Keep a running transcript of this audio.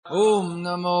Om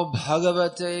Namo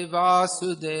Bhagavate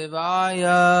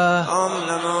Vasudevaya. Om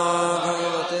Namo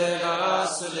Bhagavate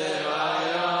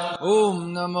Vasudevaya.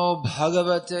 Om Namo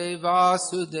Bhagavate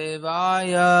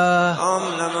Vasudevaya. Om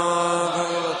Namo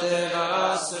Bhagavate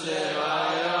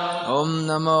Vasudevaya. Om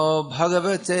Namo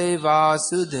Bhagavate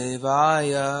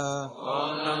Vasudevaya.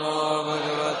 Om Namo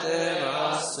Bhagavate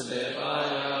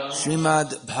Vasudevaya.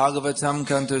 Srimad Bhagavatam,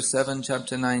 Canto 7,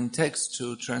 Chapter 9, Text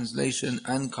to Translation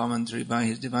and Commentary by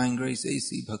His Divine Grace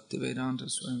A.C. Bhaktivedanta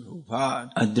Swami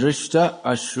Prabhupada. Adrishta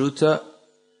Ashruta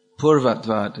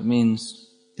Purvatvad means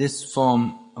this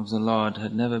form of the Lord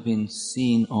had never been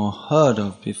seen or heard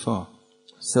of before.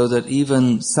 So that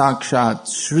even Sakshat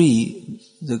Shri,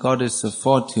 the goddess of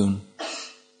fortune,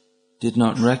 did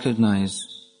not recognize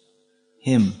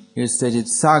him. Here stated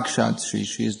Sakshat Shri,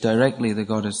 she is directly the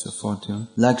goddess of fortune.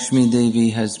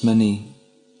 Laksmi-devi has many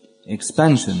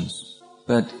expansions,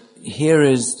 but here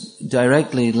is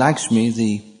directly Lakshmi,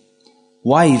 the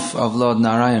wife of Lord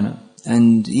Narayana.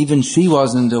 And even she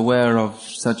wasn't aware of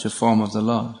such a form of the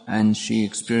Lord, and she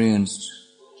experienced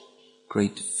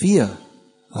great fear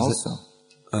also.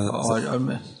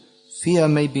 Fear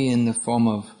may be in the form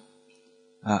of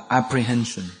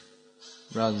apprehension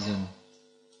rather than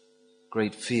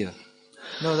great fear.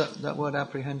 No, that word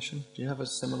apprehension, do you have a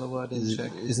similar word in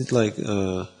Czech? Is it like...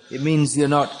 It means you're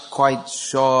not quite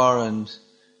sure and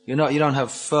you don't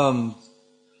have firm...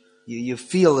 You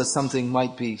feel that something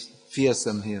might be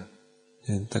fearsome here.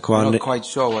 You're not quite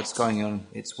sure what's going on.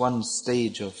 It's one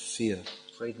stage of fear.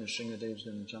 Afraid Nrsingadeva's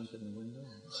going to jump in the window?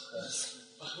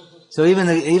 So even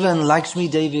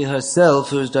Laksmi-devi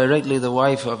herself, who is directly the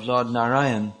wife of Lord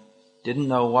Narayan, didn't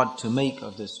know what to make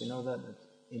of this. You know that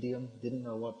idiom? Didn't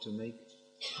know what to make.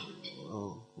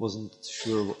 Wasn't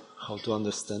sure how to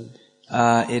understand.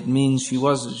 It means she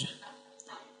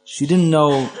didn't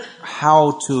know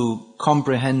how to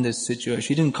comprehend this situation.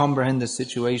 She didn't comprehend the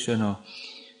situation, or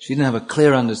she didn't have a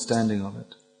clear understanding of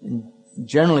it. And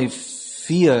generally,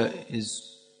 fear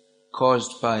is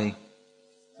caused by,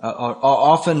 or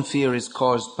often fear is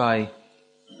caused by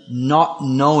not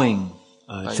knowing,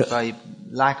 by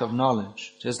lack of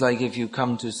knowledge. Just like if you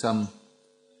come to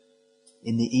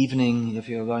in the evening, if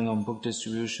you're going on book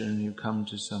distribution and you come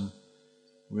to some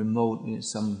remote, you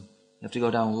have to go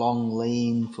down a long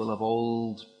lane full of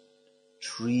old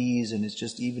trees, and it's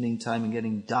just evening time and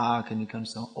getting dark, and you come to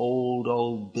some old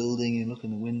building, and you look in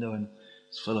the window and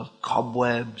it's full of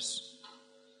cobwebs,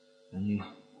 and you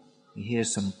hear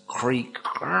some creak,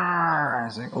 and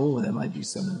it's like, oh, there might be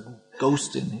some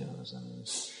ghost in here or something.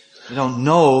 You don't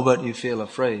know, but you feel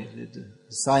afraid. The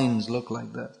signs look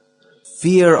like that.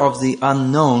 Fear of the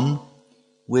unknown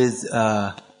with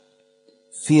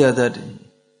fear that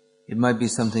it might be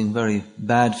something very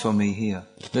bad for me here.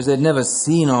 Because they'd never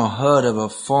seen or heard of a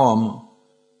form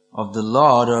of the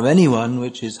Lord or of anyone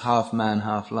which is half man,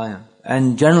 half lion.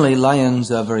 And generally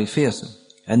lions are very fearsome.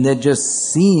 And they'd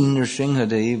just seen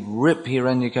Nrsingadev rip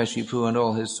Hiranyakashipu and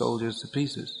all his soldiers to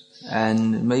pieces.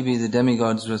 And maybe the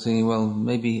demigods were thinking, well,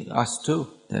 maybe us too.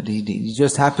 That he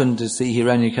just happened to see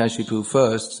Hiranyakashipu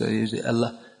first. So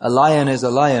a lion is a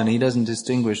lion. He doesn't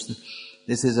distinguish.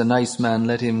 This is a nice man,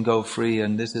 let him go free,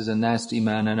 and this is a nasty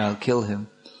man, and I'll kill him.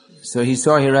 So he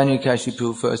saw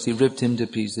Hiranyakashipu first, he ripped him to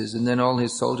pieces, and then all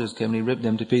his soldiers came and he ripped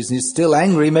them to pieces. He's still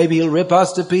angry, maybe he'll rip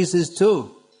us to pieces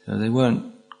too. So they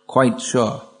weren't quite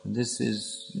sure.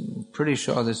 Pretty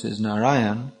sure this is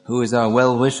Narayan, who is our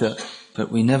well-wisher,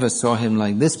 but we never saw him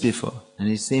like this before. And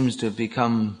he seems to have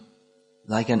become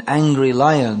like an angry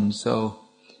lion, so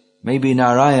maybe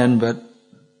Narayan, but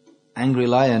angry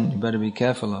lion you better be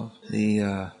careful of.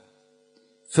 The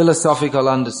philosophical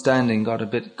understanding got a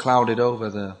bit clouded over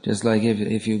there. Just like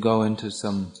if you go into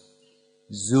some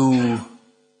zoo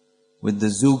with the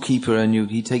zookeeper and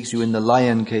he takes you in the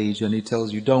lion cage and he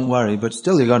tells you don't worry, but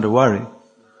still you're going to worry.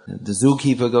 The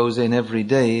zookeeper goes in every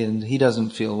day and he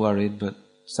doesn't feel worried, but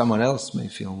someone else may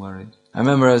feel worried. I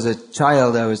remember as a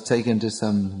child I was taken to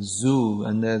some zoo,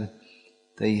 and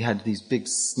they had these big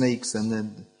snakes, and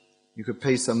then you could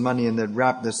pay some money and they'd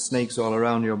wrap the snakes all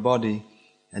around your body,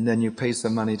 and then you pay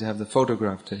some money to have the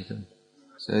photograph taken.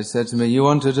 So they said to me, you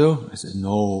want to do? I said,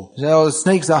 no. They said, oh, the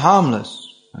snakes are harmless.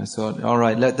 I thought, all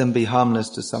right, let them be harmless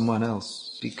to someone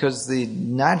else. Because the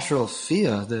natural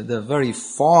fear, the very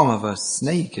form of a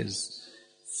snake is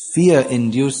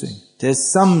fear-inducing.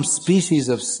 There's some species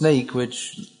of snake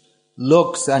which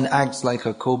looks and acts like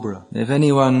a cobra. If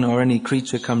anyone or any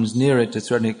creature comes near it to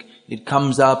threaten it, it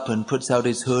comes up and puts out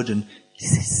its hood and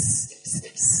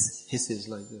hisses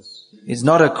like this. It's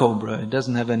not a cobra, it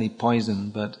doesn't have any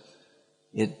poison, but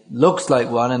it looks like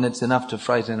one and it's enough to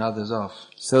frighten others off.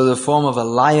 So the form of a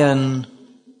lion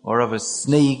or of a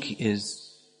snake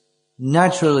is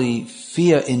naturally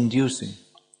fear-inducing.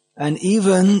 And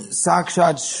even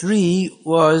Sakshat Shri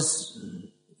was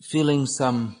feeling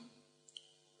some,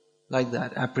 like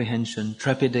that, apprehension,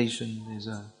 trepidation.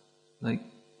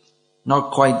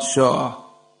 Not quite sure.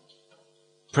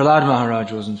 Prahlad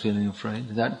Maharaj wasn't feeling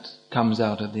afraid. That comes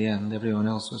out at the end. Everyone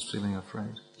else was feeling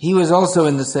afraid. He was also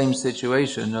in the same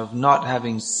situation of not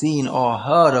having seen or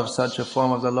heard of such a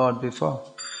form of the Lord before.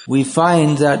 We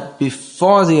find that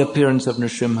before the appearance of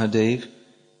Nrsimhadev,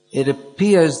 it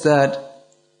appears that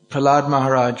Prahlad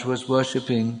Maharaj was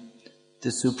worshipping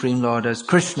the Supreme Lord as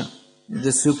Krishna.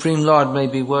 The Supreme Lord may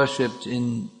be worshipped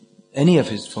in any of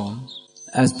his forms.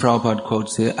 As Prabhupada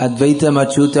quotes here, Advaitam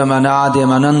Achyutam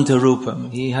Anadyam Ananta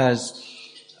Rupam. He has,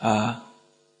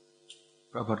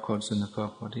 Prabhupada quotes in the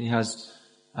purport, he has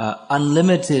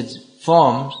unlimited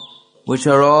forms which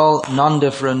are all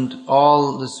non-different,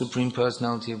 all the Supreme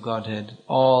Personality of Godhead,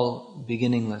 all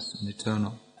beginningless and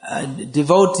eternal.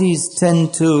 Devotees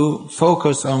tend to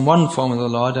focus on one form of the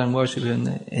Lord and worship Him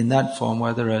in that form,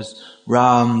 whether as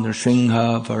Ram,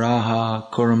 Nrsimha, Varaha,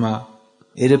 Kurma.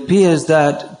 It appears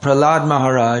that Prahlad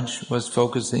Maharaj was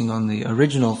focusing on the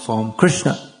original form,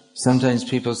 Krishna. Sometimes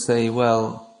people say,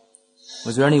 well,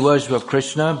 was there any worship of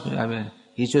Krishna? I mean,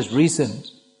 he's just recent.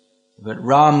 But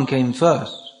Ram came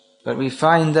first. But we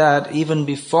find that even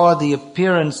before the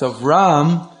appearance of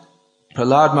Ram,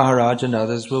 Prahlad Maharaj and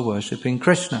others were worshipping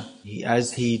Krishna.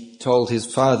 As he told his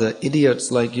father,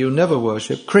 idiots like you never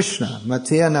worship Krishna.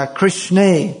 Matyana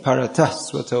Krishne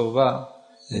paratasvato va.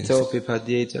 And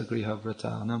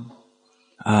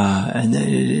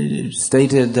it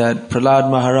stated that Prahlad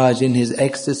Maharaj, in his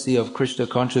ecstasy of Krishna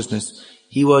consciousness,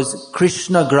 he was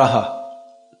Krishna Graha.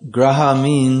 Graha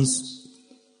means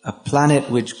a planet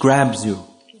which grabs you.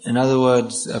 In other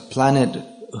words, a planet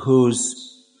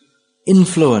whose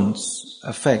influence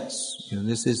affects you.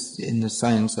 This is in the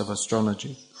science of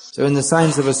astrology. So in the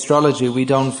science of astrology, we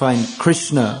don't find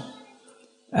Krishna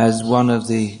as one of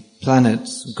the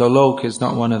planets. Golok is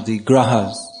not one of the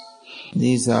grahas.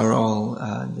 These are all,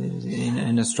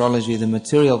 in astrology, the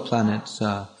material planets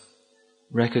are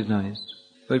recognized.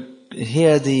 But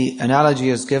here the analogy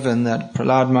is given that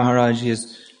Prahlad Maharaj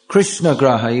is Krishna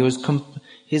Graha.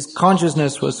 His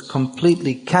consciousness was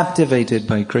completely captivated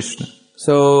by Krishna.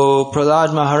 So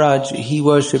Prahlad Maharaj, he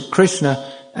worshipped Krishna,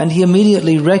 and he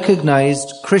immediately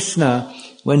recognized Krishna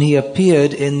when he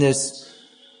appeared in this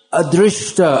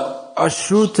adrishta,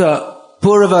 ashruta,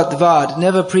 purvatvad,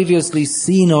 never previously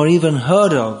seen or even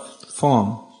heard of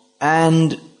form.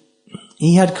 And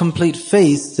he had complete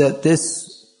faith that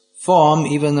this form,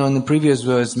 even though in the previous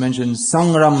verse mentioned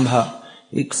sangrambha,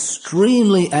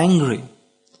 extremely angry,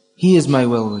 he is my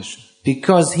well-wisher.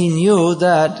 Because he knew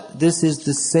that this is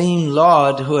the same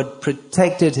Lord who had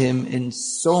protected him in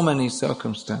so many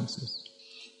circumstances.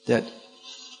 That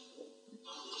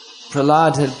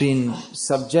Prahlad had been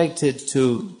subjected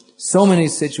to so many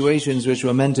situations which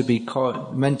were meant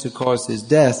to cause his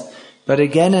death, but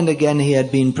again and again he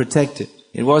had been protected.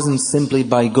 It wasn't simply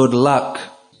by good luck.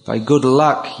 By good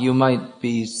luck you might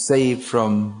be saved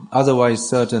from otherwise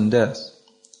certain death.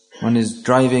 One is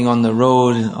driving on the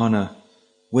road on a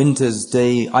winter's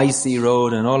day, icy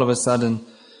road, and all of a sudden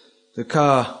the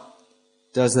car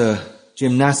does a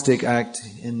gymnastic act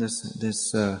in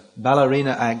this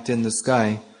ballerina act in the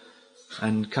sky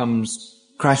and comes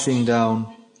crashing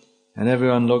down. And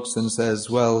everyone looks and says,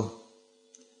 well,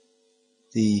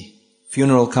 the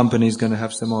funeral company is going to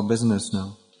have some more business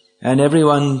now. And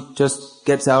everyone just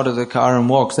gets out of the car and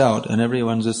walks out, and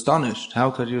everyone's astonished. How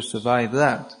could you survive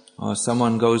that? Or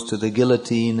someone goes to the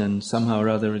guillotine and somehow or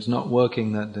other it's not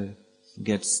working that day.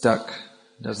 Gets stuck.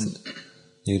 Doesn't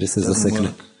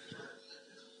work.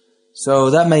 So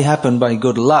that may happen by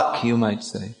good luck, you might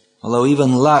say. Although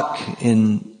even luck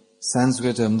in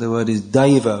Sanskritam, the word is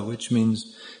daiva, which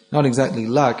means not exactly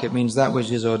luck, it means that which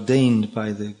is ordained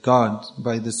by the God,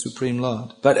 by the Supreme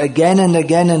Lord. But again and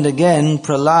again and again,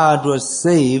 Prahlad was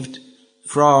saved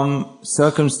from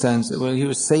circumstances, he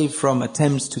was saved from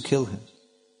attempts to kill him.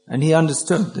 And he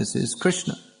understood this is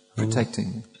Krishna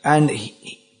protecting him. And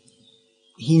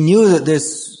he knew that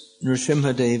this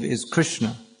Nrsimhadev is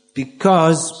Krishna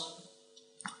because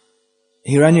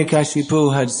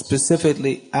Hiranyakashipu had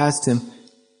specifically asked him,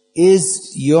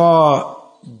 is your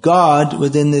God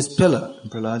within this pillar?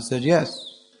 And Prahlad said yes.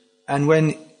 And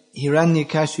when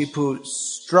Hiranyakashipu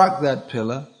struck that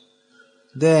pillar,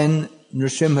 then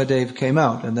Nrsimhadev came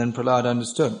out, and then Prahlad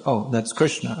understood, oh, that's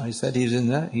Krishna. I said he's in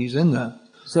there, he's in there.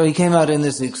 So he came out in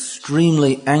this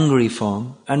extremely angry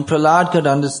form, and Prahlad could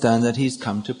understand that he's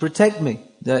come to protect me,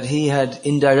 that he had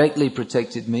indirectly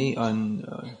protected me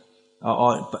on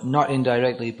but not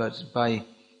indirectly, but by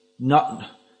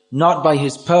not by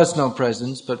his personal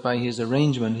presence, but by his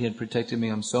arrangement. He had protected me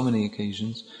on so many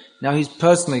occasions. Now he's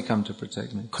personally come to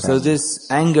protect me. So this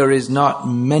anger is not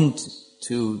meant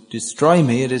to destroy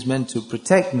me, it is meant to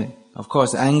protect me. Of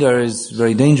course, anger is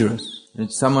very dangerous.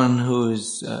 It's someone who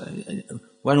is,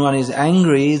 when one is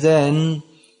angry, then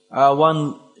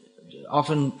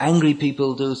often angry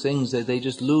people do things that they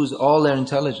just lose all their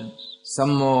intelligence.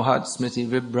 Sammohat smriti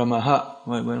vibhramaha,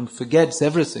 when one forgets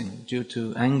everything due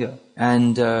to anger.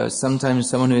 And sometimes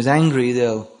someone who is angry,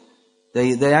 they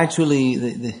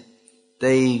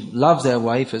love their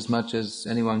wife as much as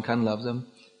anyone can love them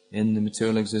in the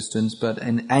material existence, but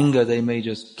in anger they may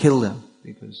just kill them,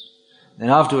 because then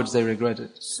afterwards they regret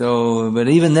it. So, but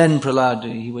even then Prahlad,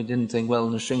 he didn't think, well,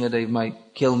 Nrsimhadev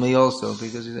might kill me also,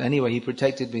 because anyway, he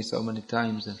protected me so many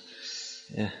times. And,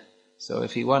 yeah. So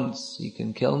if he wants, he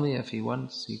can kill me. If he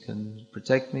wants, he can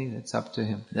protect me. It's up to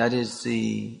him. That is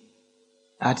the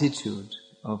attitude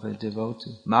of a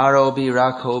devotee. Marobi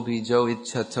rakhobi jo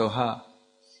ichhatoha.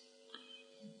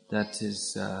 That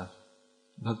is,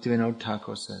 Bhaktivinoda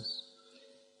Thakur says.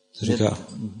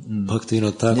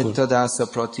 Bhaktivinoda Thakur. Nittadasa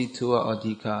pratitua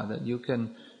adhika. That you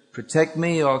can protect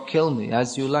me or kill me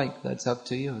as you like. That's up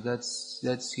to you.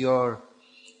 That's your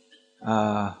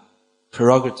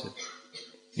prerogative.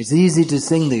 It's easy to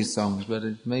sing these songs, but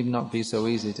it may not be so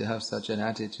easy to have such an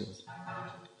attitude.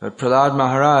 But Prahlad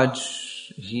Maharaj,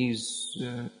 he's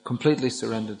a completely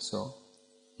surrendered soul.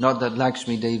 Not that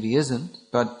Laksmi-devi isn't,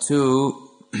 but to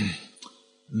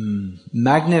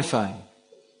magnify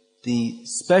the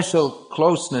special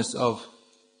closeness of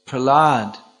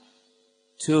Prahlad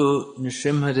to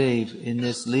Nrsimhadev in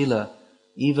this Leela,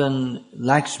 even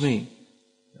Lakshmi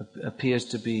appears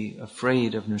to be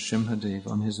afraid of Nrsimhadev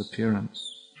on his appearance.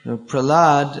 Now,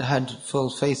 Prahlad had full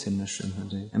faith in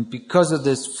Nrsimhadev, and because of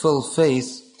this full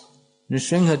faith,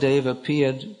 Nrsimhadev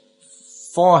appeared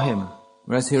for him,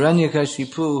 whereas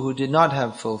Hiranyakashipu, who did not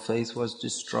have full faith, was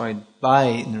destroyed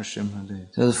by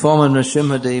Nrsimhadev. So the form of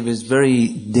Nrsimhadev is very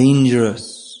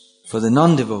dangerous for the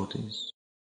non-devotees,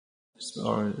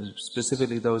 or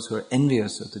specifically those who are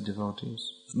envious of the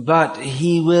devotees. But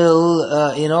he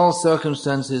will, in all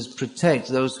circumstances, protect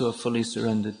those who are fully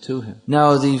surrendered to him.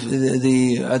 Now, the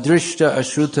Adrishta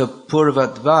Ashruta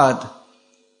Purvatvad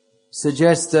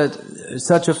suggests that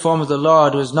such a form of the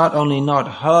Lord was not only not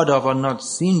heard of or not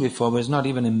seen before, but is not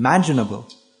even imaginable.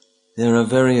 There are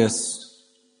various,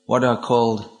 what are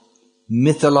called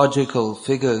mythological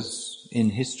figures in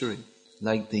history,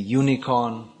 like the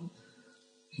unicorn.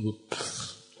 Unicorn.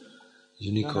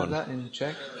 You know that in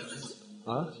Czech?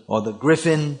 Huh? Or the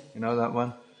griffin, you know that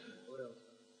one?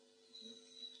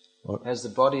 It has the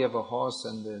body of a horse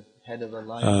and the head of a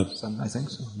lion. I think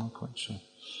so, I'm not quite sure.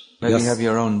 Maybe you have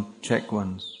your own Czech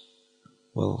ones.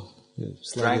 Well, yeah,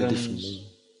 slightly different.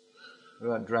 What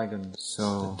about dragons?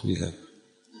 So that we have.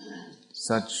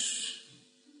 Such,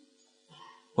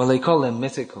 well, they call them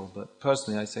mythical, but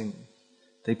personally I think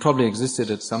they probably existed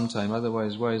at some time.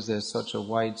 Otherwise, why is there such a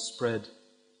widespread,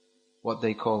 what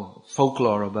they call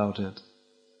folklore about it?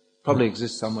 Probably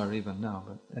exists somewhere even now,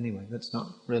 but anyway, that's not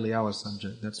really our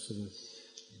subject. That's for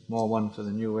more one for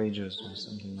the New Agers or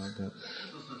something like that.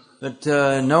 But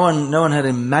no one had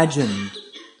imagined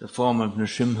the form of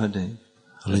Nrsimhadev.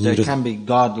 There can be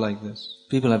God like this.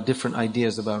 People have different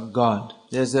ideas about God.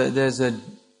 There's a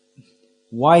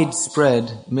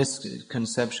widespread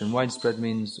misconception. Widespread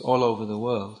means all over the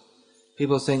world.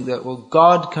 People think that, well,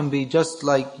 God can be just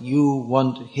like you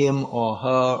want him or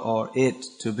her or it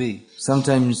to be.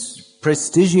 Sometimes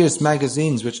prestigious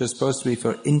magazines, which are supposed to be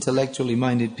for intellectually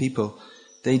minded people,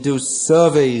 they do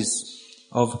surveys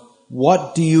of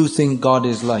what do you think God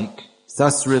is like,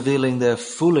 thus revealing their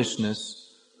foolishness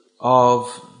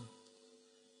of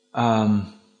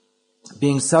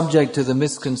being subject to the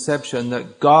misconception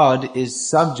that God is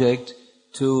subject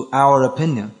to our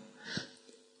opinion.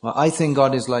 Well, I think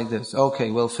God is like this. Okay,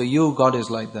 well for you, God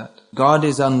is like that. God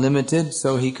is unlimited,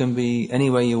 so He can be any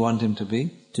way you want Him to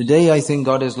be. Today I think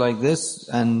God is like this,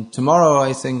 and tomorrow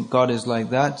I think God is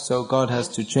like that, so God has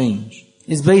to change.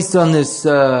 It's based on this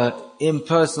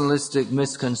impersonalistic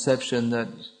misconception that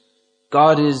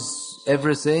God is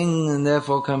everything and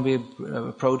therefore can be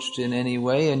approached in any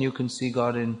way, and you can see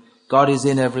God is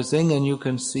in everything, and you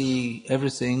can see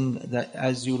everything that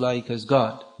as you like as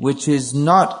God, which is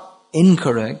not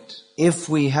incorrect if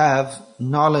we have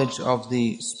knowledge of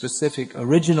the specific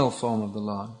original form of the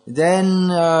Lord.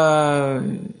 Then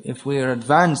if we are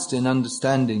advanced in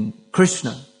understanding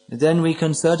Krishna, then we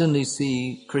can certainly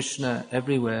see Krishna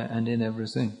everywhere and in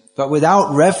everything. But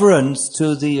without reference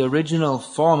to the original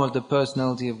form of the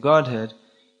personality of Godhead,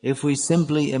 if we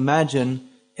simply imagine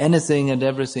anything and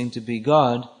everything to be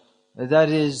God, that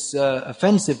is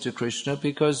offensive to Krishna,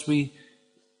 because we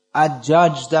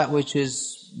adjudge that which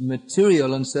is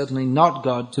material and certainly not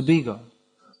God to be God.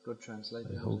 Good translator.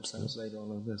 I hope to translate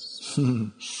all of this.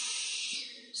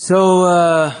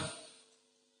 So,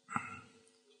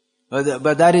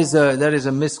 but that is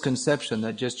a misconception,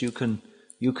 that just you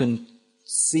can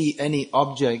see any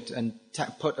object and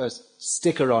put a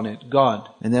sticker on it, God,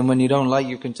 and then when you don't like,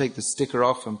 you can take the sticker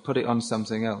off and put it on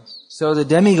something else. So the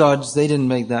demigods, they didn't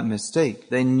make that mistake.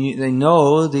 They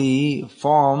know the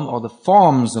form or the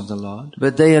forms of the Lord,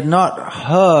 but they had not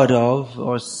heard of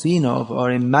or seen of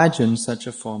or imagined such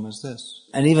a form as this.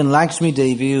 And even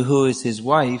Laksmi-devi, who is his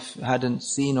wife, hadn't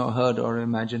seen or heard or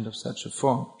imagined of such a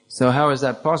form. So how is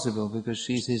that possible? Because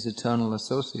she's his eternal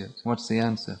associate. What's the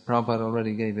answer? Prabhupada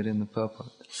already gave it in the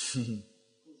purport.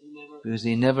 Because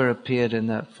he never appeared in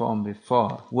that form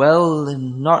before. Well,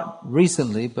 not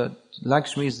recently, but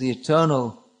Lakshmi is the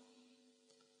eternal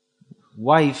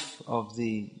wife of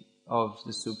the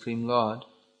Supreme Lord.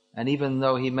 And even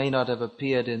though he may not have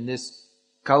appeared in this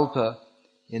kalpa,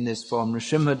 in this form,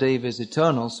 Nrsimhadev is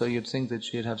eternal, so you'd think that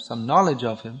she'd have some knowledge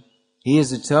of him. He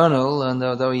is eternal, and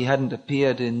although he hadn't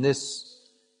appeared in this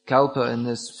kalpa, in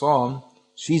this form,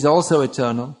 she's also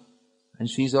eternal, and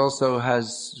she's also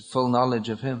has full knowledge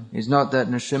of him. It's not that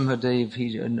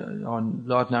Nrsimhadev, on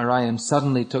Lord Narayan,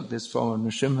 suddenly took this form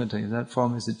of Nrsimhadev. That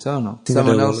form is eternal.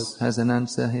 Someone else has an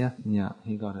answer here? Yeah,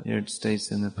 he got it. Here it states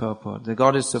in the purport. The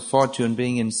goddess of fortune,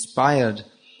 being inspired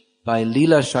by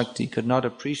Leela Shakti, could not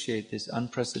appreciate this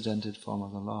unprecedented form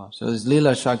of the Lord. So this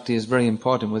Leela Shakti is very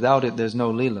important. Without it, there's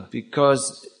no Leela.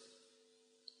 Because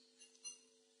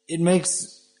it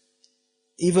makes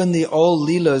even the old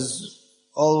Leelas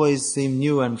always seem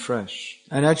new and fresh.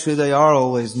 And actually they are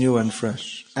always new and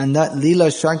fresh. And that Leela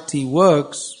Shakti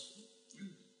works,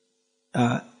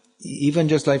 even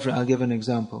just like, I'll give an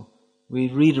example. We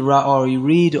read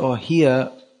or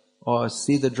hear or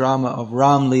see the drama of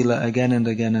Ram Leela again and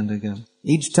again and again.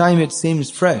 Each time it seems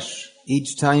fresh.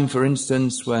 Each time, for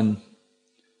instance, when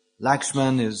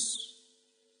Lakshman is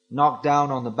knocked down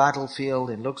on the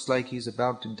battlefield, it looks like he's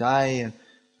about to die, and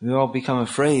we all become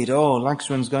afraid, oh,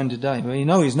 Lakshman's going to die. Well, you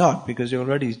know he's not, because you've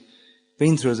already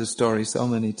been through the story so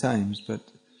many times, but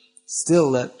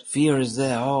still that fear is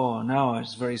there. Oh, now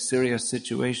it's a very serious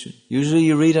situation. Usually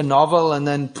you read a novel and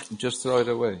then just throw it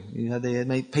away. They had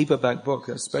made paperback book,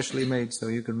 especially made so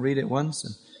you can read it once,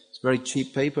 and it's very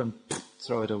cheap paper, and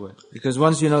throw it away. Because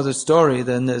once you know the story,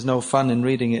 then there's no fun in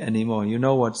reading it anymore. You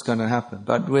know what's going to happen.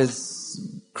 But with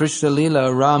Krishna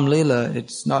Leela, Ram Leela,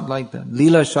 it's not like that.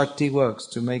 Leela Shakti works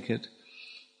to make it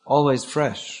always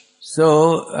fresh.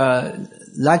 So,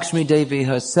 Laksmi-devi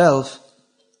herself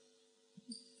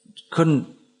couldn't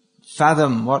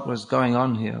fathom what was going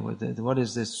on here with it. What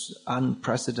is this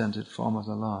unprecedented form of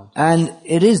the Lord? And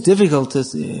it is difficult to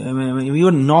see. I mean, you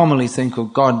wouldn't normally think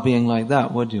of God being like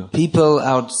that, would you? People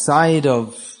outside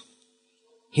of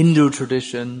Hindu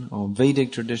tradition or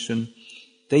Vedic tradition,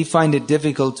 they find it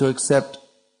difficult to accept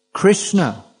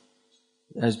Krishna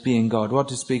as being God. What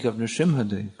to speak of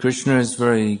Nrsimhadev? Krishna is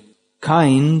very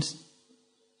kind,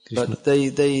 but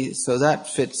so that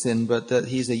fits in, but that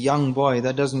he's a young boy,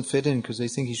 that doesn't fit in, because they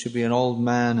think he should be an old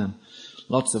man and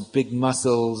lots of big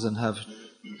muscles and have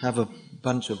a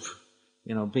bunch of,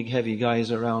 big heavy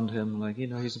guys around him. Like,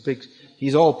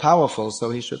 he's all powerful, so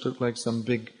he should look like some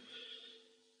big,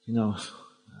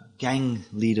 gang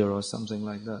leader or something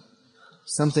like that.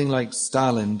 Something like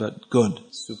Stalin, but good,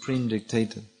 supreme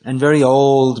dictator. And very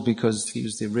old, because he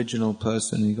was the original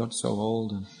person, he got so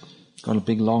old and got a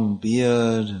big long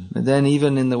beard. And then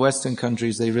even in the Western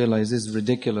countries they realized this is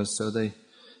ridiculous, so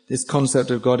this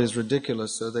concept of God is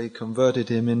ridiculous, so they converted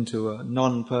him into a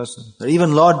non-person. But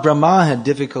even Lord Brahma had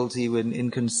difficulty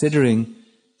in considering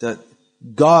that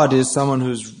God is someone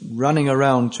who's running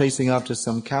around chasing after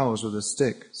some cows with a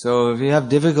stick. So if you have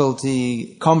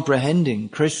difficulty comprehending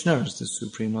Krishna as the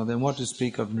Supreme Lord, then what to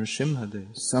speak of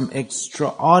Nrsimhadev? Some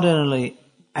extraordinarily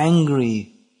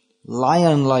angry,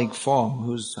 lion-like form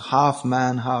who's half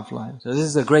man, half lion. So this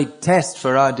is a great test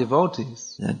for our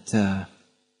devotees. That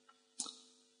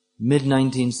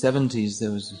mid-1970s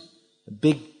there was a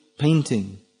big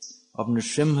painting of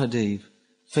Nrsimhadev,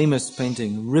 famous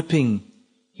painting, ripping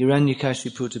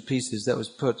Hiranyakashipu to pieces. That was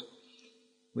put.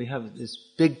 We have this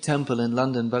big temple in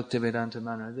London, Bhaktivedanta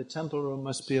Manor. The temple room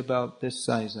must be about this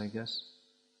size, I guess.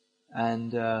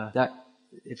 And that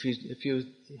if you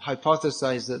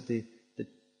hypothesize that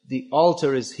the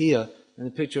altar is here, and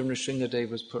the picture of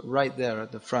Nrsimhadev was put right there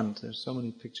at the front. There's so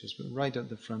many pictures, but right at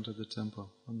the front of the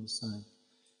temple, on the side.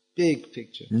 Big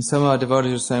picture. And some of our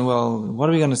devotees were saying, well, what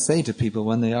are we going to say to people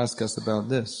when they ask us about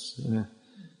this? A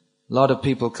lot of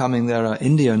people coming there are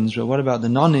Indians, but what about the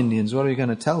non-Indians? What are we going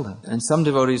to tell them? And some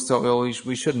devotees thought, well,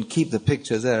 we shouldn't keep the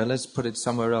picture there. Let's put it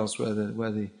somewhere else where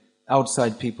the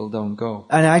outside people don't go.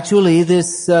 And actually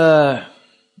this,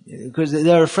 because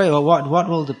they're afraid, well, what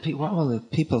will the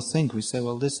people think? We say,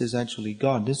 well, this is actually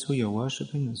God. This who you're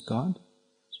worshipping is God?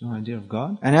 No idea of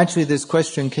God? And actually this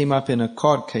question came up in a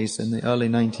court case in the early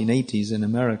 1980s in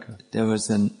America. There was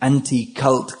an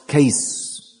anti-cult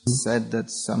case. It said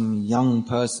that some young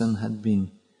person had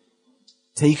been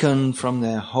taken from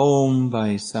their home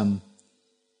by some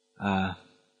kind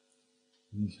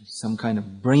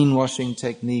of brainwashing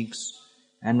techniques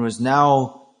and was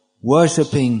now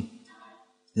worshipping,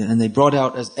 and they brought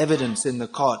out as evidence in the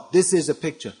court, this is a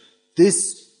picture.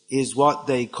 This is what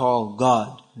they call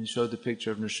God. And showed the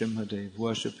picture of Nrsimhadev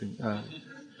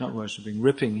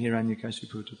ripping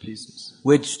Hiranyakashipu to pieces.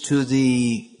 Which to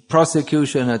the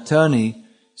prosecution attorney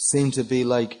seemed to be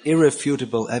like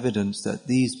irrefutable evidence that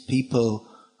these people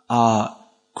are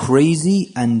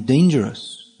crazy and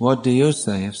dangerous. What do you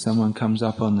say if someone comes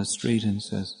up on the street and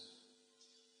says,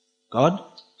 God?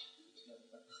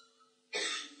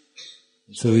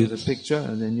 So you the picture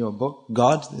and then your book,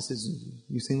 God, you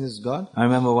think this is God? I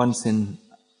remember once in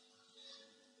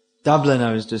Dublin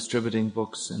I was distributing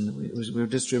books, and we were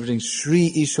distributing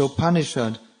Sri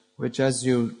Ishopanishad, which as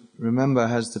you remember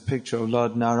has the picture of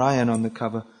Lord Narayan on the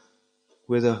cover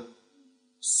with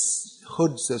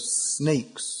hoods of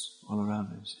snakes all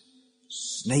around him.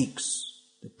 Snakes.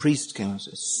 The priest came and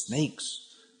said, snakes.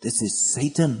 This is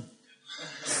Satan.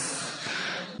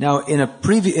 Now in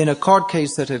a court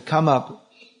case that had come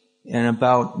up in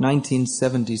about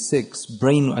 1976, I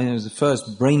think it was the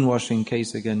first brainwashing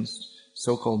case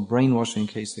so-called brainwashing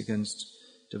case against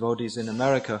devotees in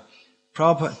America.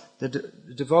 Prabhupada, the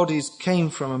devotees came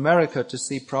from America to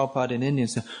see Prabhupada in India and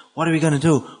said, what are we going to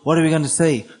do? What are we going to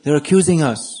say? They're accusing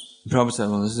us. Prabhupada said,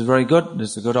 well, this is very good.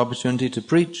 This is a good opportunity to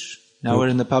preach. Now we're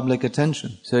in the public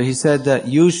attention. So he said that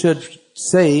you should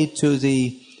say to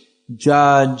the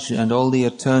judge and all the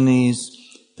attorneys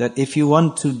that if you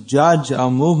want to judge our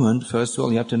movement, first of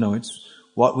all, you have to know it's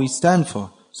what we stand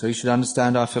for. So you should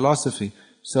understand our philosophy.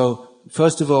 So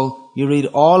first of all, you read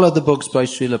all of the books by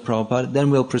Srila Prabhupada,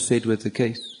 then we'll proceed with the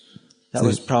case. That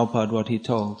was Prabhupada what he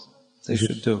told they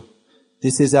should do.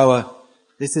 This is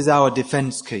our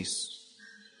defense case.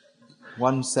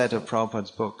 One set of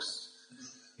Prabhupada's books.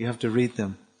 You have to read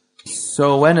them.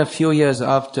 So when a few years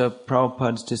after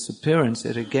Prabhupada's disappearance,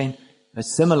 a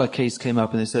similar case came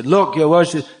up and they said, look, your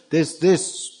worship,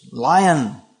 this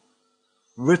lion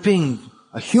ripping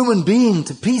a human being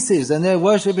to pieces and they're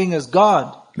worshipping as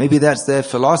God. Maybe that's their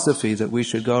philosophy, that we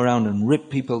should go around and rip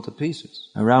people to pieces.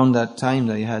 Around that time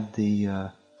they had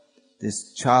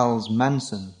this Charles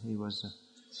Manson. He was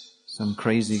some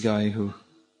crazy guy who,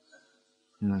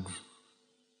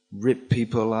 ripped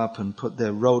people up and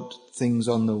wrote things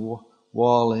on the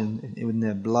wall in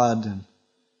their blood, and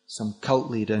some cult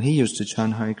leader. And he used to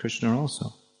chant Hare Krishna also.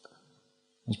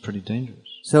 It was pretty dangerous.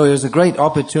 So it was a great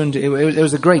opportunity, it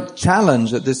was a great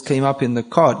challenge that this came up in the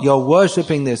court. You're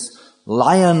worshipping this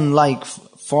lion-like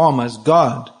form as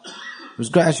God. It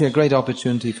was actually a great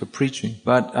opportunity for preaching.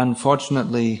 But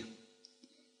unfortunately,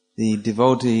 the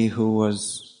devotee who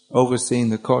was overseeing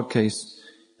the court case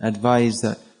advised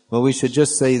that, well, we should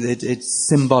just say that it's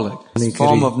symbolic. The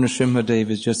form of Nrsimhadev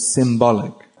is just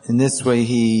symbolic. In this way,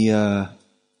 he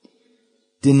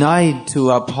denied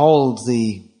to uphold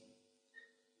the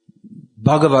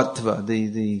Bhagavatva,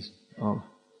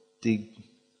 the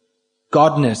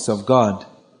godness of God.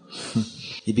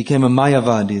 He became a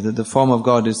Mayavadi, that the form of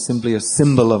God is simply a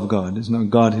symbol of God, it's not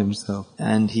God himself.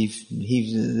 And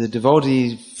the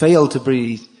devotee failed to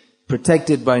be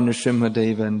protected by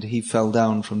Nrsimhadev, and he fell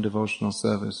down from devotional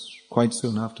service quite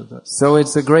soon after that. So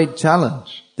it's a great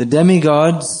challenge. The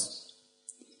demigods,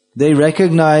 they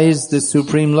recognize the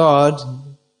Supreme Lord,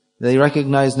 they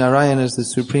recognize Narayan as the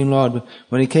Supreme Lord, but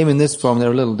when he came in this form, they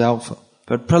were a little doubtful.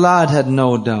 But Prahlad had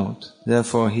no doubt.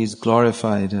 Therefore, he's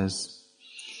glorified as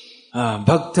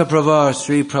Bhakta Pravar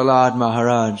Sri Prahlad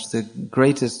Maharaj, the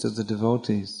greatest of the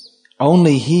devotees.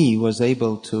 Only he was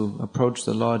able to approach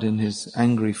the Lord in his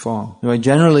angry form.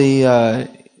 Generally,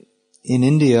 in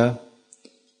India,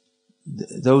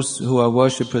 those who are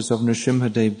worshippers of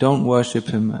Nrsimhadev don't worship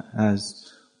him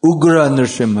as Ugra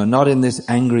Nrsimha, not in this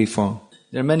angry form.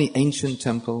 There are many ancient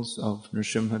temples of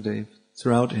Nrsimhadev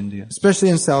throughout India, especially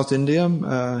in South India,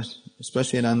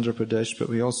 especially in Andhra Pradesh, but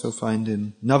we also find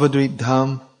in Navadvip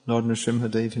Dham, Lord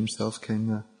Nrsimhadev himself came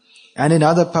there. And in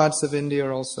other parts of India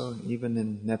also, even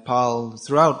in Nepal,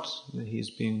 throughout, he is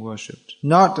being worshipped.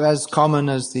 Not as common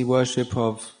as the worship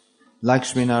of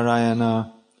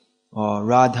Laksmi-Narayana or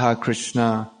Radha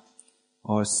Krishna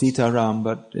or Sitaram,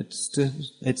 but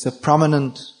it's a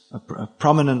prominent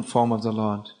form of the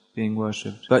Lord being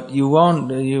worshipped. But you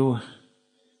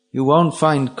won't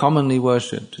find commonly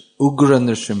worshipped Ugra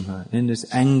Nrsimha in this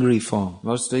angry form.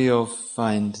 Mostly you'll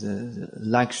find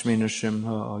Lakshmi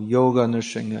Nrsimha or Yoga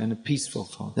Nrsimha in a peaceful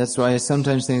form. That's why I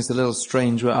sometimes think it's a little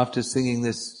strange where after singing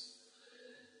this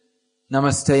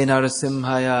Namaste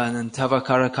Narasimhaya and then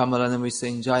Tavakara Kamala, and then we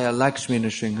sing Jaya Lakshmi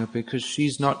Nrsimha, because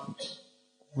she's not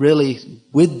really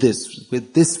with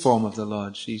this form of the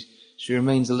Lord. She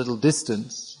remains a little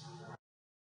distant.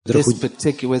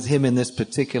 With him in this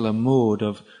particular mood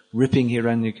of ripping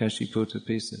Hiranyakashipu to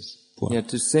pieces. Yeah,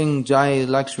 to sing Jai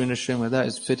Lakshmi Nrsimha, that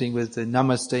is fitting with the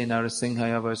Namaste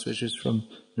Narasimhaya verse, which is from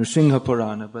Nrsimha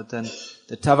Purana, but then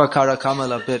the Tavakara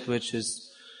Kamala bit, which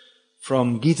is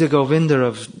from Gita Govinda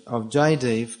of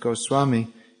Jaidev Goswami,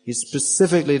 he's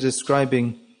specifically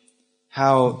describing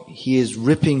how he is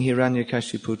ripping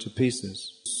Hiranyakashipu to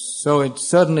pieces. So it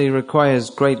certainly requires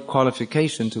great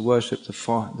qualification to worship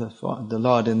the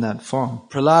Lord in that form.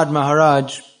 Prahlad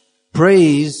Maharaj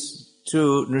prays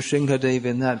to Nrsimhadev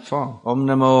in that form. Om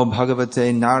Namo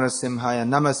Bhagavate Narasimhaya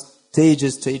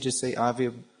Tejase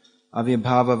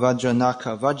Avibhava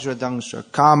Vajranaka Vajradangsha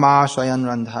Kama Shayan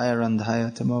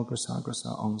Randhaya Tamograsa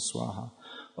Grasa Om Swaha.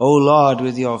 O Lord,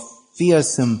 with your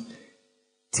fearsome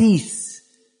teeth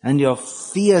and your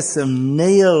fearsome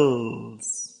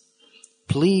nails,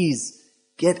 please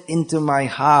get into my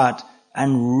heart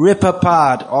and rip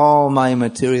apart all my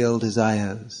material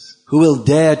desires. Who will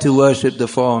dare to worship the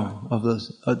form of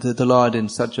the Lord in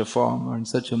such a form or in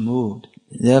such a mood?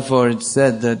 Therefore it's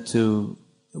said that to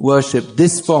worship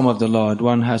this form of the Lord,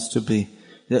 one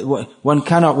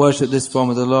cannot worship this form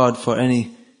of the Lord for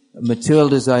any material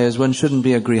desires. One shouldn't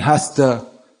be a grihastha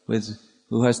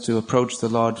who has to approach the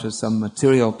Lord for some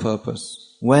material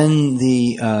purpose. When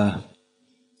the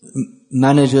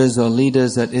managers or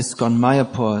leaders at ISKCON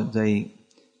Mayapur, they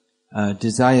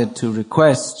desired to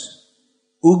request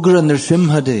Ugra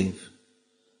Nrsimhadev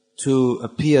to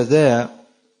appear there,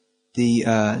 the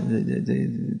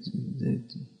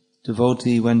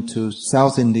devotee went to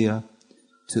South India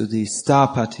to the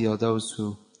Stapati, or those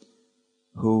who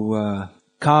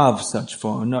carve such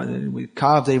forms.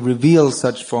 They reveal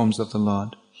such forms of the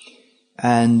Lord.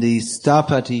 And the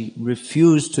Stapati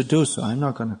refused to do so. I'm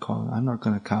not going to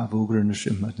carve Ugra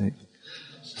Nrsimhadev.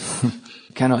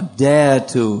 Cannot dare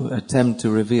to attempt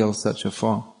to reveal such a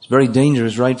form. It's very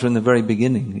dangerous right from the very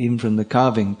beginning, even from the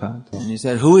carving part. And he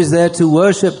said, who is there to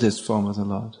worship this form of the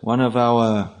Lord? One of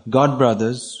our god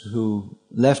brothers who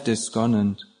left ISKCON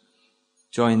and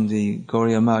joined the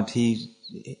Gauriya Math, he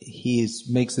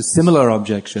makes a similar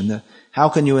objection that how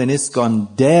can you in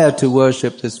ISKCON dare to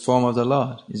worship this form of the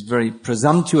Lord? It's very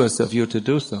presumptuous of you to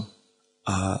do so.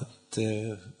 What's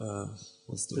the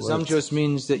Presumptuous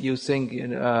means that you think,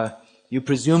 you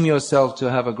presume yourself to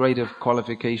have a greater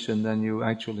qualification than you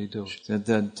actually do.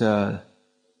 That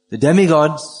the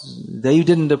demigods, they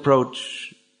didn't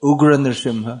approach Ugra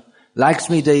Nrsimha.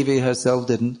 Laksmi-devi herself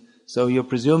didn't. So you're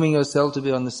presuming yourself to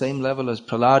be on the same level as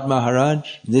Prahlad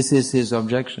Maharaj. This is his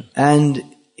objection. And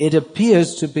it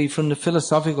appears to be, from the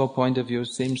philosophical point of view,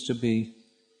 seems to be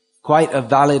quite a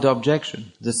valid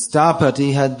objection. The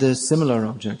Stapati had the similar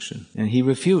objection, and he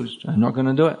refused. I'm not going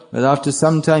to do it. But after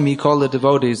some time he called the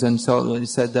devotees and he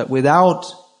said that without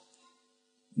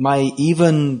my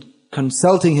even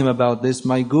consulting him about this,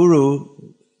 my guru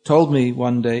told me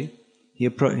one day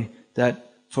that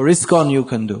for ISKCON you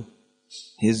can do.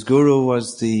 His guru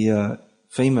was the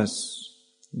famous,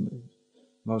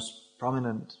 most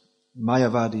prominent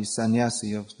Mayavadi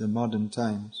sannyasi of the modern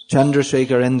times,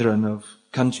 Chandrasekhar Endran of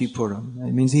Kanchipuram.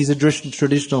 It means he's a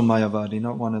traditional Mayavadi,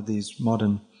 not one of these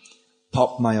modern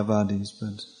pop Mayavadis,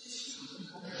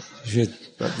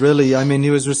 but really, I mean, he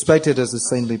was respected as a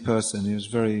saintly person. He was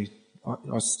very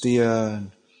austere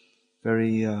and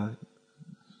very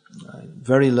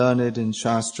learned in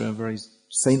Shastra, very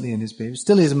saintly in his behavior.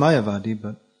 Still is a Mayavadi,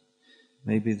 but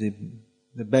maybe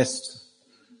the best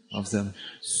of them.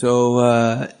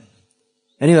 So,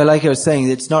 anyway, like I was saying,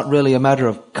 it's not really a matter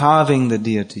of carving the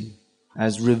deity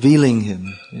as revealing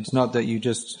him. It's not that you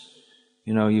just,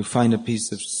 you find a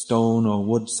piece of stone or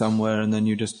wood somewhere and then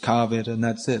you just carve it and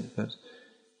that's it. But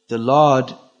the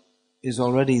Lord is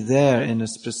already there in a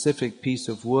specific piece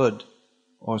of wood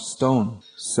or stone.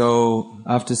 So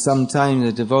after some time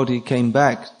the devotee came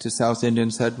back to South India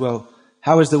and said, well,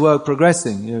 how is the work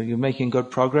progressing? You're making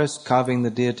good progress carving the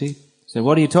deity? said,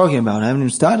 what are you talking about? I haven't even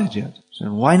started yet. I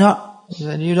said, why not? He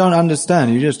said, you don't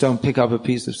understand. You just don't pick up a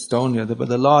piece of stone yet. But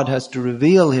the Lord has to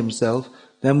reveal himself,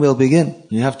 then we'll begin.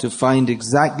 You have to find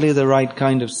exactly the right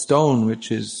kind of stone which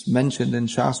is mentioned in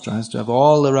Shastra. It has to have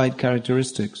all the right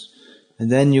characteristics. And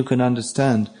then you can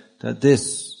understand that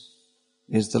this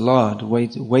is the Lord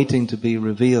waiting to be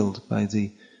revealed by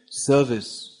the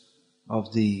service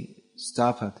of the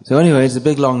Stapati. So anyway, it's a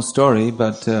big long story,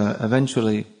 but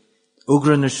eventually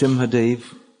Ugra Nrsimhadev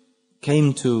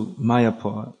came to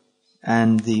Mayapur,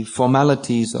 and the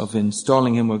formalities of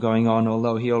installing him were going on,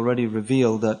 although he already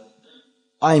revealed that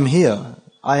I'm here,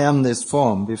 I am this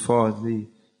form, before the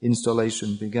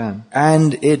installation began.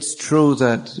 And it's true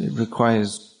that it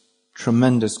requires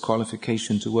tremendous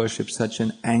qualification to worship such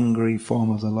an angry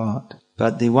form of the Lord.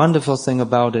 But the wonderful thing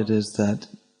about it is that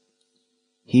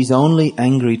he's only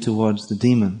angry towards the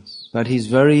demons, but he's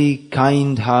very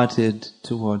kind-hearted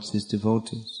towards his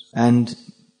devotees. And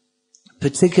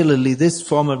particularly this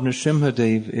form of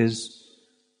Nrsimhadev is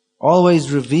always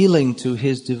revealing to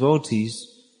his devotees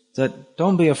that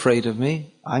don't be afraid of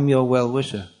me, I'm your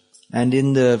well-wisher. And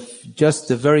in just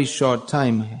the very short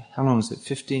time, how long is it,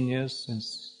 15 years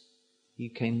since he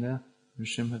came there,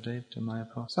 Nrsimhadev to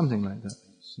Mayapur? Something like that.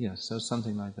 Yes, so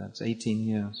something like that. It's 18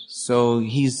 years. So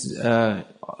he's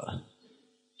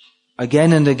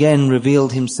again and again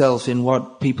revealed himself in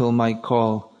what people might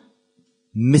call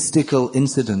mystical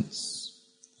incidents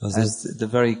as the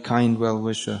very kind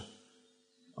well-wisher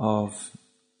of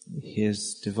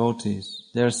his devotees.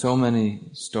 There are so many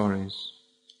stories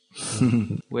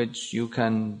which you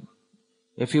can,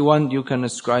 if you want, you can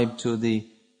ascribe to the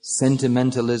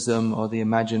sentimentalism or the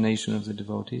imagination of the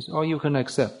devotees, or you can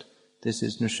accept this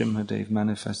is Nrsimhadev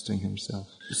manifesting himself.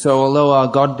 So although our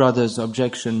godbrother's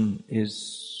objection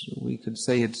is, we could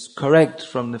say it's correct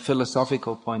from the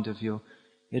philosophical point of view,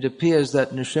 it appears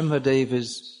that Nrsimhadev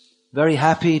is very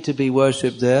happy to be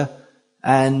worshipped there,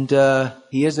 and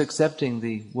he is accepting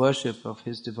the worship of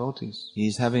his devotees.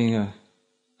 He's having a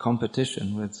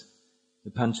competition with the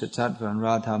Panchatattva and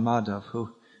Radha Madhav, who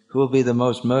will be the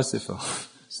most merciful.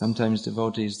 Sometimes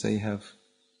devotees, they have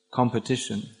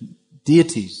competition.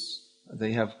 Deities,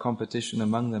 they have competition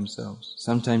among themselves.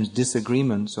 Sometimes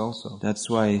disagreements also. That's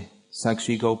why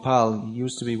Sakshi Gopal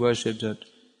used to be worshipped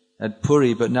at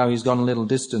Puri, but now he's gone a little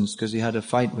distance because he had a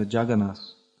fight with Jagannath.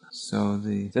 So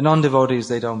the non-devotees,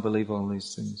 they don't believe all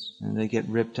these things. And they get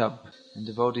ripped up. And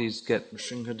devotees get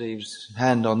Nrsimhadev's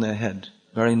hand on their head.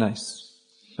 Very nice.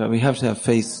 But we have to have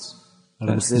faith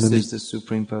that this is the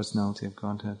Supreme Personality of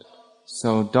Godhead.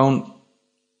 So don't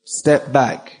step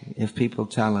back if people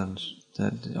challenge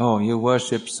that, oh, you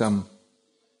worship some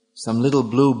little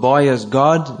blue boy as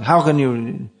God? How can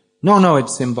you... No,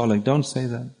 it's symbolic. Don't say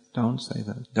that. Don't say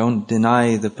that. Don't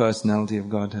deny the personality of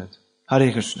Godhead.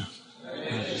 Hare Krishna.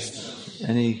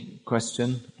 Any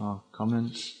question or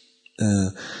comment?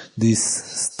 These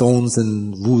stones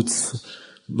and woods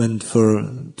meant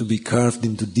to be carved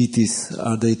into deities,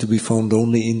 are they to be found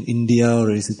only in India,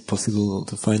 or is it possible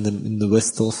to find them in the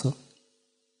West also?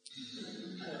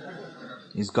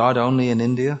 Is God only in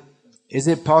India? Is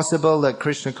it possible that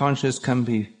Krishna consciousness can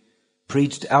be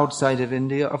preached outside of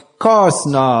India? Of course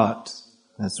not!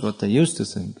 That's what they used to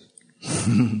think.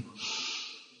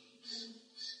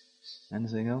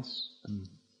 Anything else? Do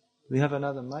we have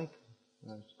another mic?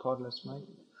 A cordless mic?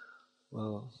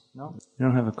 Well, no? You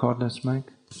don't have a cordless mic?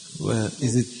 Well,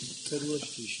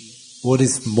 what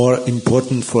is more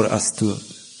important for us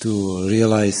to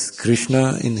realize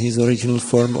Krishna in his original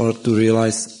form, or to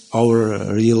realize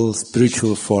our real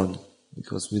spiritual form?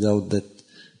 Because without that,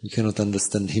 we cannot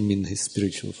understand him in his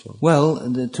spiritual form. Well,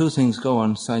 the two things go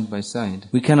on side by side.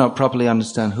 We cannot properly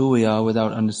understand who we are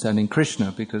without understanding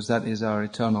Krishna, because that is our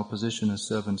eternal position as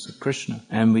servants of Krishna.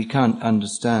 And we can't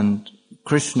understand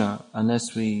Krishna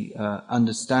unless we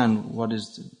understand what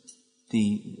is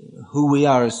who we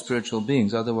are as spiritual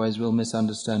beings. Otherwise we'll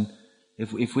misunderstand.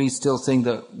 If we still think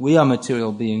that we are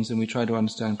material beings and we try to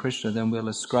understand Krishna, then we'll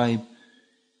ascribe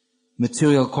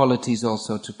material qualities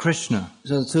also to Krishna.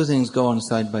 So the two things go on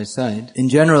side by side. In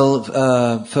general,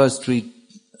 first we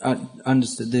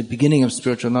understand the beginning of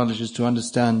spiritual knowledge is to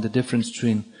understand the difference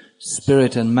between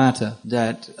spirit and matter,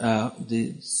 that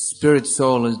the spirit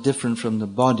soul is different from the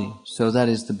body. So that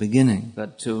is the beginning.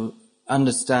 But to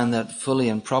understand that fully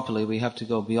and properly, we have to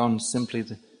go beyond simply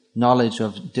the knowledge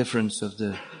of difference of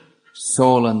the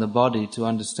soul and the body to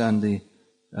understand the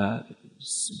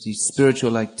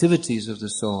spiritual activities of the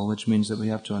soul, which means that we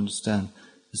have to understand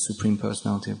the Supreme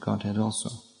Personality of Godhead also.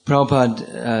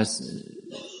 Prabhupada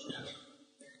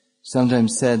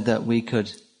sometimes said that we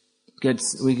could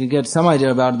can get some idea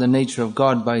about the nature of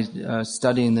God by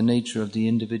studying the nature of the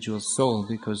individual soul,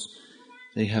 because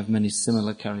they have many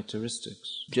similar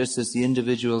characteristics. Just as the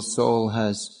individual soul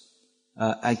has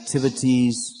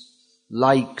activities,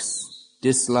 likes,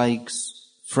 dislikes,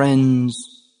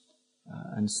 friends,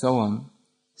 and so on,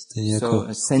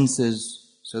 so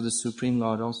senses, so the Supreme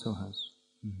Lord also has.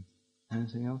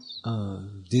 Anything else?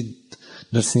 Did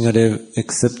Nrsimhadev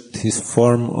accept his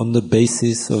form on the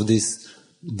basis of these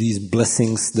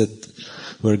blessings that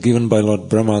were given by Lord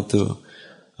Brahma to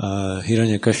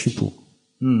Hiranyakashipu?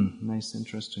 Nice,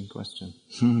 interesting question.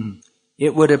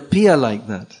 It would appear like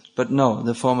that, but no,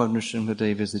 the form of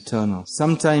Nrsimhadev is eternal.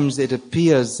 Sometimes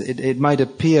it might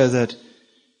appear that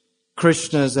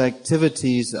Krishna's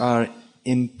activities are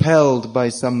impelled by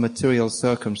some material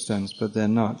circumstance, but they're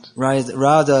not.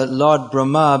 Rather, Lord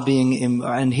Brahma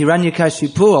and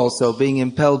Hiranyakashipu also being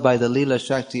impelled by the Leela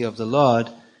Shakti of the Lord,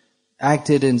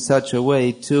 acted in such a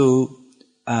way to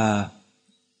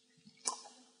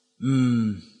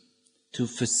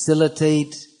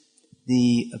facilitate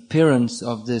the appearance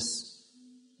of this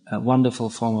wonderful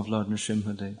form of Lord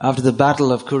Nrsimhadev. After the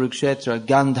battle of Kurukshetra,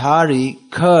 Gandhari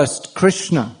cursed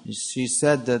Krishna. She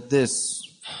said that this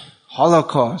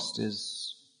Holocaust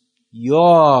is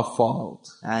your fault,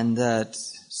 and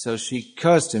so she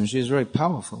cursed him. She was very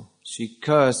powerful. She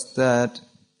cursed that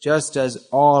just as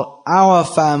all our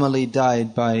family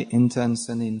died by intense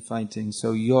and infighting,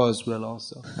 so yours will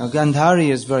also. Now Gandhari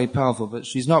is very powerful, but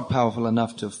she's not powerful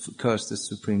enough to curse the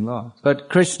Supreme Lord. But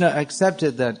Krishna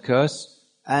accepted that curse,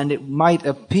 and it might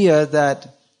appear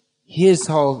that his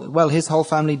whole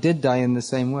family did die in the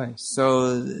same way.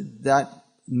 So that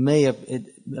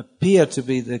appear to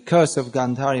be, the curse of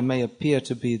Gandhari may appear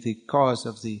to be the cause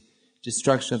of the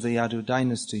destruction of the Yadu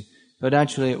dynasty, but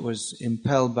actually it was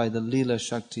impelled by the Leela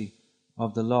Shakti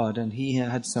of the Lord, and he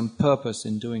had some purpose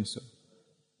in doing so,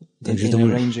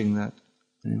 in arranging that.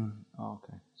 Anyway.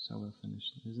 Okay, so we'll finish.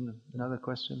 Isn't there another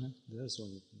question? There's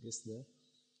one, I guess there.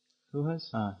 Who has?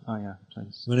 Yeah.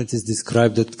 Thanks. When it is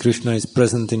described that Krishna is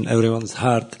present in everyone's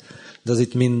heart, does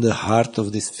it mean the heart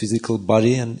of this physical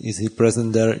body, and is he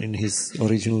present there in his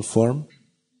original form?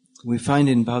 We find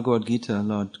in Bhagavad Gita,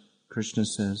 Lord Krishna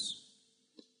says,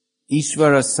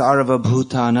 Ishvara sarva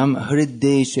bhutanam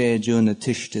hriddeshe juna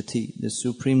tishtati. The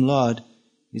Supreme Lord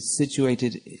is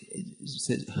situated,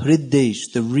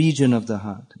 hriddesh, the region of the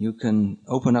heart. You can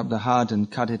open up the heart and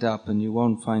cut it up and you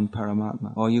won't find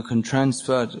Paramatma. Or you can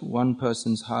transfer one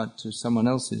person's heart to someone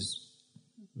else's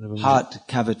heart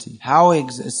cavity.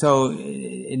 So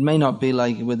it may not be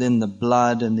like within the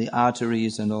blood and the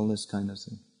arteries and all this kind of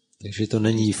thing. Takže to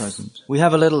není present. We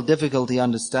have a little difficulty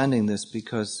understanding this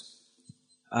because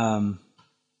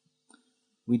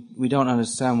we don't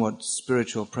understand what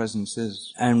spiritual presence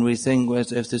is. And we think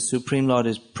if the Supreme Lord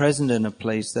is present in a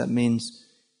place, that means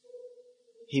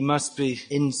he must be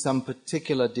in some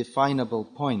particular definable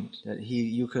point that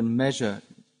you can measure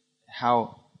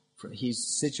how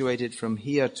he's situated from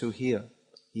here to here.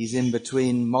 He's in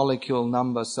between molecule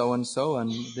number so-and-so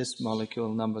and this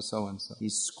molecule number so-and-so.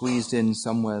 He's squeezed in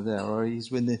somewhere there, or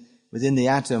he's within the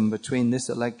atom between this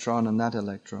electron and that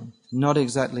electron. Not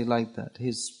exactly like that.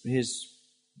 His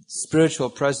spiritual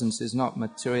presence is not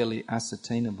materially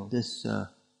ascertainable.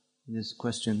 This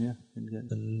question here.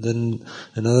 And then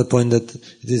another point that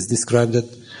it is described that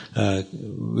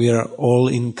we are all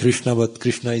in Krishna, but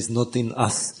Krishna is not in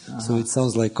us. So it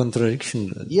sounds like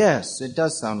contradiction. Yes, it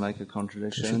does sound like a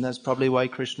contradiction, and that's probably why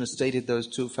Krishna stated those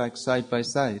two facts side by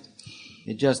side.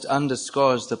 It just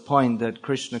underscores the point that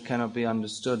Krishna cannot be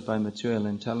understood by material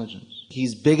intelligence.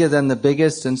 He's bigger than the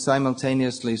biggest and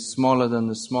simultaneously smaller than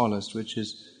the smallest, which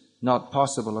is not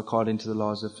possible according to the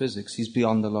laws of physics. He's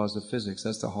beyond the laws of physics.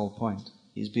 That's the whole point.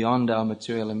 He's beyond our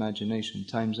material imagination.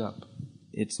 Time's up.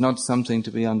 It's not something to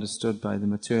be understood by the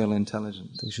material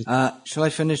intelligence. Shall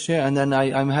I finish here? And then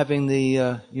I'm having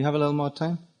you have a little more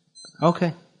time?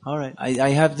 Okay. All right. I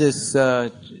have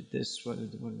I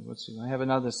have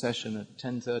another session at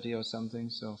 10:30 or something.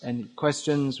 So, any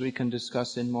questions we can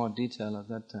discuss in more detail at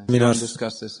that time. We can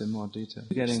discuss this in more detail.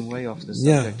 We're getting way off the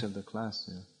subject of the class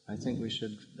here. I think we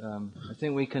should.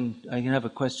 I can have a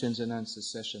questions and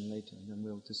answers session later, and then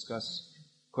we'll discuss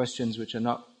questions which are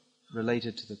not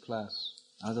related to the class.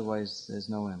 Otherwise, there's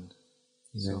no end.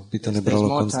 So, there's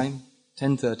more time.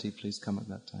 10:30, please come at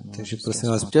that time.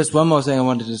 Just one more thing I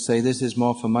wanted to say. This is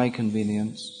more for my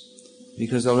convenience,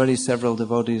 because already several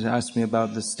devotees asked me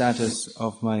about the status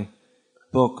of my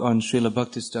book on Srila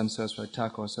Bhaktisiddhanta Saraswati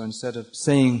Thakur. So instead of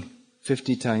saying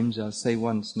 50 times, I'll say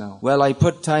once now. Well, I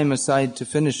put time aside to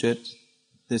finish it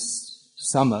this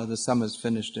summer. The summer's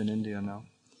finished in India now.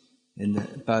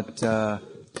 But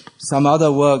some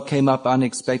other work came up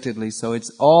unexpectedly, so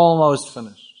it's almost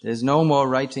finished. There's no more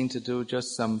writing to do,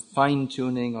 just some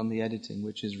fine-tuning on the editing,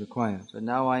 which is required. But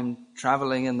now I'm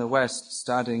traveling in the West,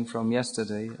 starting from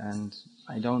yesterday, and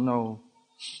I don't know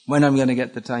when I'm going to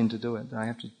get the time to do it. I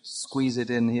have to squeeze it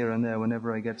in here and there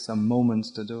whenever I get some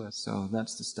moments to do it. So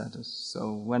that's the status.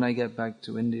 So when I get back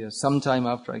to India, sometime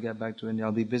after I get back to India,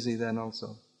 I'll be busy then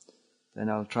also. Then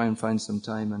I'll try and find some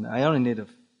time, and I only need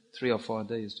 3 or 4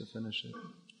 days to finish it.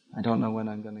 I don't know when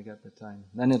I'm going to get the time.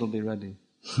 Then it'll be ready.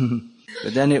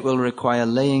 But then it will require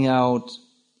laying out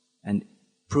and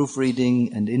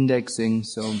proofreading and indexing,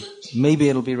 so maybe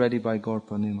it'll be ready by Gaur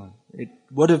Purnima. It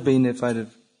would have been if I'd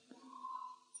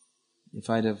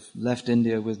have left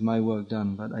India with my work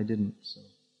done, but I didn't, so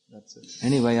that's it.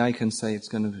 Anyway, I can say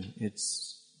it's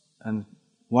a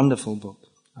wonderful book.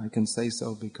 I can say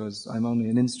so because I'm only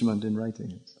an instrument in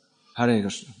writing it. Hare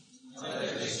Krishna.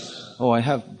 Hare Krishna. Oh, I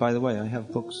have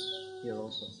books here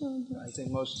also. I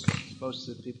think most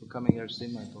of the people coming here have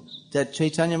seen my books. That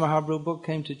Chaitanya Mahaprabhu book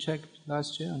came to check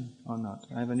last year or not?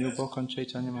 I have a new book on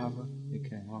Chaitanya Mahaprabhu. It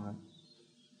came, all right.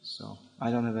 So I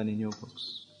don't have any new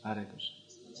books. Hare Krishna.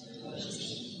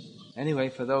 Anyway,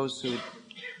 for those who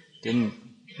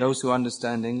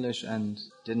understand English and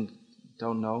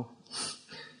don't know,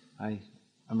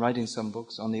 I'm writing some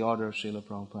books on the order of Srila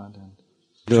Prabhupada and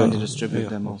trying to distribute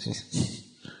them also.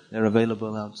 They're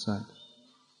available outside.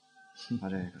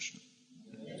 Hare Krishna.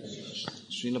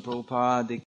 Srila Prabhupada